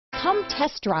Come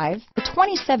test drive the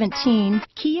 2017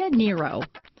 Kia Niro.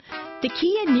 The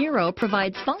Kia Niro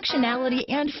provides functionality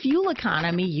and fuel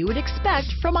economy you would expect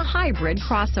from a hybrid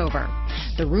crossover.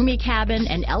 The roomy cabin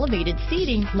and elevated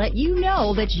seating let you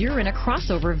know that you're in a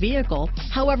crossover vehicle.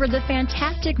 However, the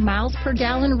fantastic miles per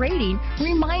gallon rating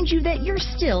reminds you that you're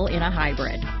still in a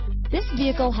hybrid. This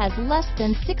vehicle has less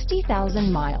than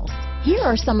 60,000 miles. Here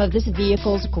are some of this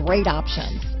vehicle's great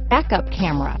options: backup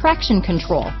camera, traction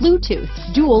control, Bluetooth,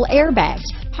 dual airbags,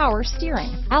 power steering,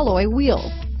 alloy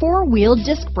wheels, four-wheel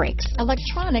disc brakes,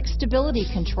 electronic stability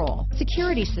control,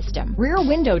 security system, rear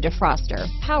window defroster,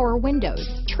 power windows,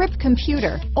 trip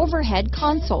computer, overhead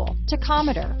console,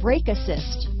 tachometer, brake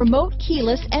assist, remote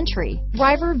keyless entry,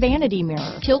 driver vanity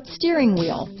mirror, tilt steering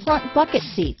wheel, front bucket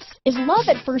seats. Is love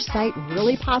at first sight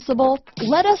really possible?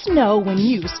 Let us know when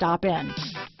you stop in.